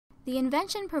The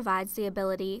invention provides the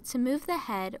ability to move the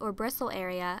head or bristle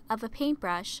area of a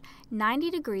paintbrush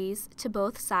 90 degrees to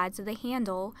both sides of the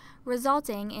handle,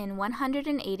 resulting in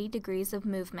 180 degrees of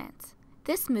movement.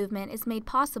 This movement is made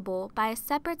possible by a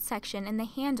separate section in the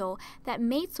handle that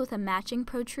mates with a matching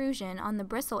protrusion on the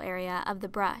bristle area of the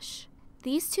brush.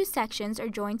 These two sections are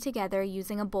joined together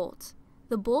using a bolt.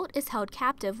 The bolt is held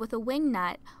captive with a wing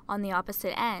nut on the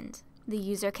opposite end. The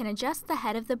user can adjust the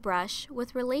head of the brush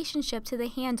with relationship to the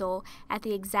handle at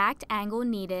the exact angle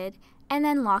needed and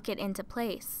then lock it into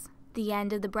place. The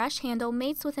end of the brush handle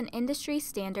mates with an industry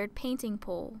standard painting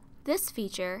pole. This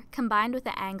feature, combined with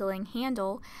the angling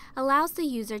handle, allows the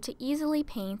user to easily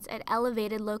paint at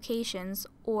elevated locations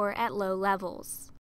or at low levels.